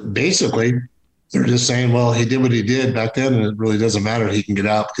basically, they're just saying, well, he did what he did back then, and it really doesn't matter. He can get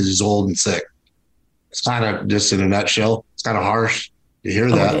out because he's old and sick. It's kind of just in a nutshell. It's kind of harsh to hear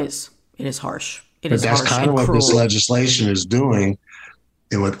that. It is. It is harsh. But that's kind of what this legislation is doing.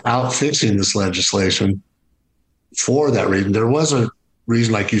 And without fixing this legislation for that reason, there was a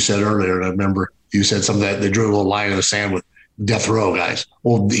reason, like you said earlier, and I remember you said something that they drew a little line in the sand with death row guys.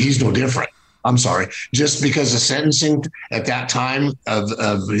 Well, he's no different. I'm sorry. Just because the sentencing at that time of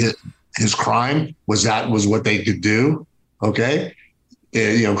his crime was what they could do. Okay.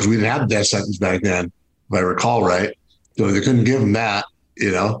 You know, because we didn't have death sentence back then, if I recall right. So they couldn't give him that,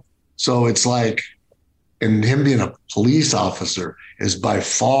 you know. So it's like, and him being a police officer is by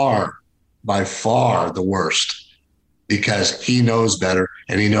far the worst. because he knows better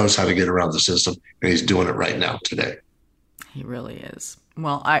and he knows how to get around the system, and he's doing it right now today. He really is.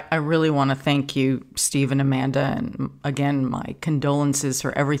 Well, I really want to thank you, Steve and Amanda, and again, my condolences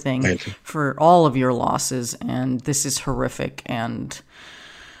for everything, for all of your losses, and this is horrific, and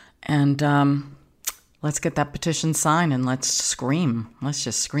let's get that petition signed and let's scream. Let's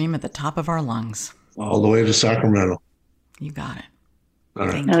just scream at the top of our lungs. All the way to Sacramento. You got it. All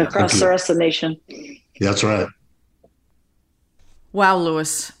right. And across the rest of the nation. That's right. Wow,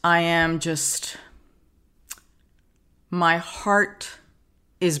 Louis, my heart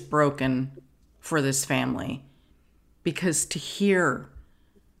is broken for this family, because to hear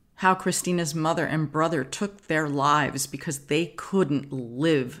how Christina's mother and brother took their lives because they couldn't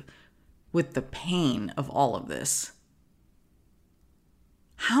live with the pain of all of this.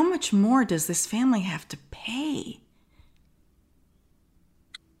 How much more does this family have to pay?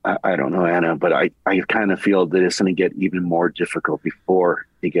 I don't know, Anna, but I kind of feel that it's going to get even more difficult before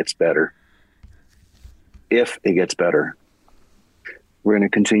it gets better. If it gets better, we're going to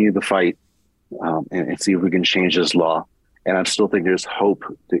continue the fight and see if we can change this law. And I still think there's hope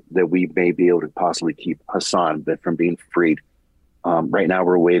that we may be able to possibly keep Hassan from being freed. Right now,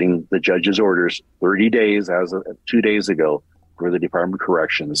 we're awaiting the judge's orders, 30 days as of 2 days ago, for the Department of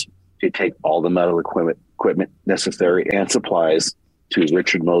Corrections to take all the medical equipment necessary and supplies to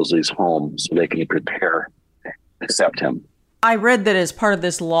Richard Mosley's home so they can prepare and accept him. I read that as part of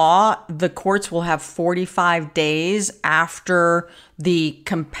this law, the courts will have 45 days after the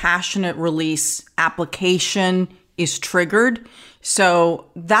compassionate release application is triggered. So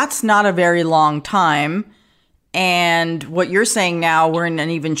that's not a very long time. And what you're saying now, we're in an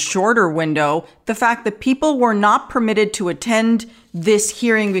even shorter window. The fact that people were not permitted to attend this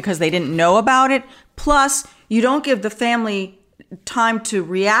hearing because they didn't know about it. Plus, you don't give the family time to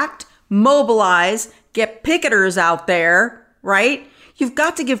react, mobilize, get picketers out there, right? You've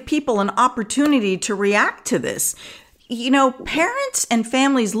got to give people an opportunity to react to this. You know, parents and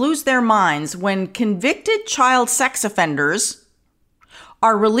families lose their minds when convicted child sex offenders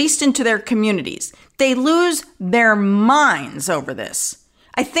are released into their communities. They lose their minds over this.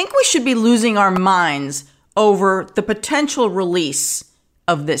 I think we should be losing our minds over the potential release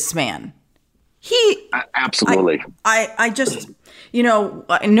of this man. Absolutely. I just, you know,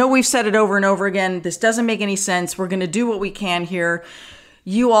 I know we've said it over and over again. This doesn't make any sense. We're going to do what we can here.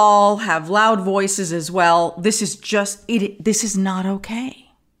 You all have loud voices as well. This is just, this is not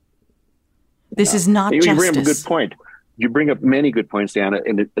okay. This is not justice. You bring up a good point. You bring up many good points, Anna,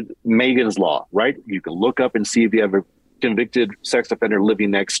 and Megan's Law, right? You can look up and see if you have a convicted sex offender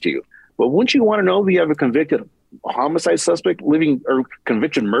living next to you. But wouldn't you want to know if you have a convicted homicide suspect living, or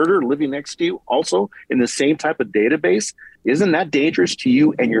convicted murder living next to you also in the same type of database? Isn't that dangerous to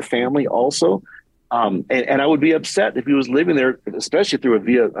you and your family also? And I would be upset if he was living there, especially through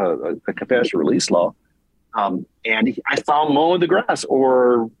a compassionate release law. And I saw him mowing the grass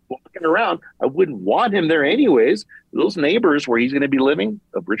or walking around. I wouldn't want him there anyways. Those neighbors where he's going to be living,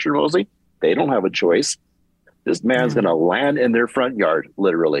 of Richard Mosley, they don't have a choice. This man's going to land in their front yard,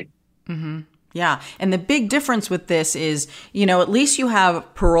 literally. Mm-hmm. Yeah. And the big difference with this is, you know, at least you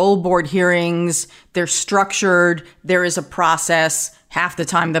have parole board hearings. They're structured. There is a process. Half the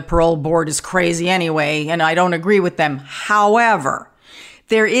time the parole board is crazy anyway, and I don't agree with them. However,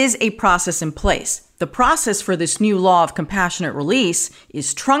 there is a process in place. The process for this new law of compassionate release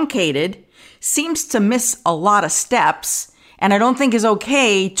is truncated, seems to miss a lot of steps, and I don't think is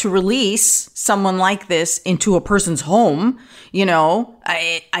okay to release someone like this into a person's home. You know,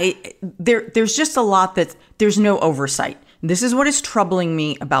 there's just a lot that there's no oversight. This is what is troubling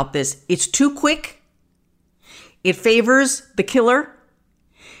me about this. It's too quick. It favors the killer,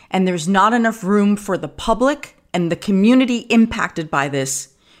 and there's not enough room for the public and the community impacted by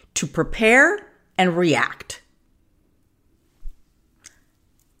this to prepare and react.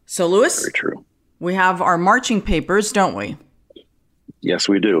 So, Louis, very true. We have our marching papers, don't we? Yes,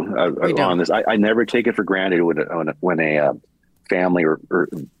 we do. On this, I never take it for granted when a family or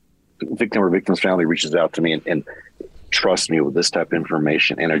victim or victim's family reaches out to me and trust me with this type of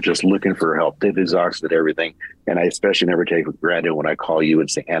information and are just looking for help. They've exhausted everything, and I especially never take it for granted when I call you and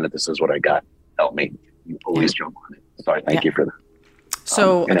say, "Anna, this is what I got. Help me." You always jump on it. So I thank you for that.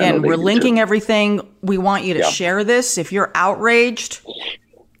 So again, we're linking everything. We want you to share this. If you're outraged,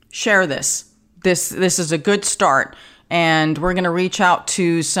 share this. This is a good start. And we're going to reach out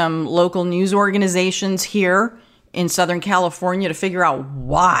to some local news organizations here in Southern California to figure out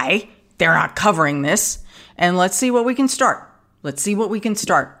why they're not covering this. And let's see what we can start.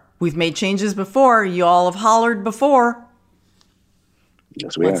 We've made changes before. You all have hollered before.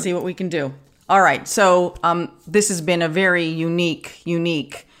 Yes, we have. Let's see what we can do. All right. So this has been a very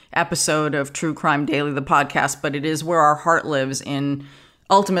unique episode of True Crime Daily, the podcast, but it is where our heart lives. And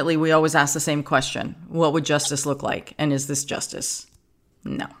ultimately, we always ask the same question. What would justice look like? And is this justice?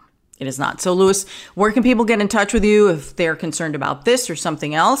 No, it is not. So, Louis, where can people get in touch with you if they're concerned about this or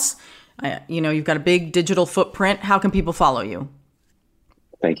something else? You've got a big digital footprint. How can people follow you?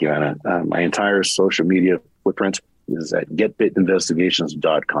 Thank you, Anna. My entire social media footprint is at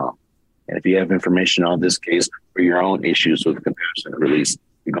getbitinvestigations.com. And if you have information on this case or your own issues with compassionate release,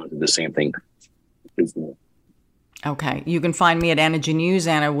 you're going to do the same thing. Okay. You can find me at Anna G News,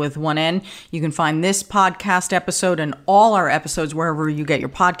 Anna with one N. You can find this podcast episode and all our episodes wherever you get your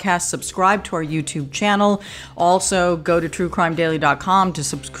podcasts. Subscribe to our YouTube channel. Also, go to truecrimedaily.com to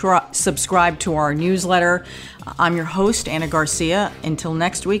subscribe to our newsletter. I'm your host, Anna Garcia. Until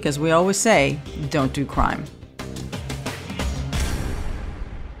next week, as we always say, don't do crime.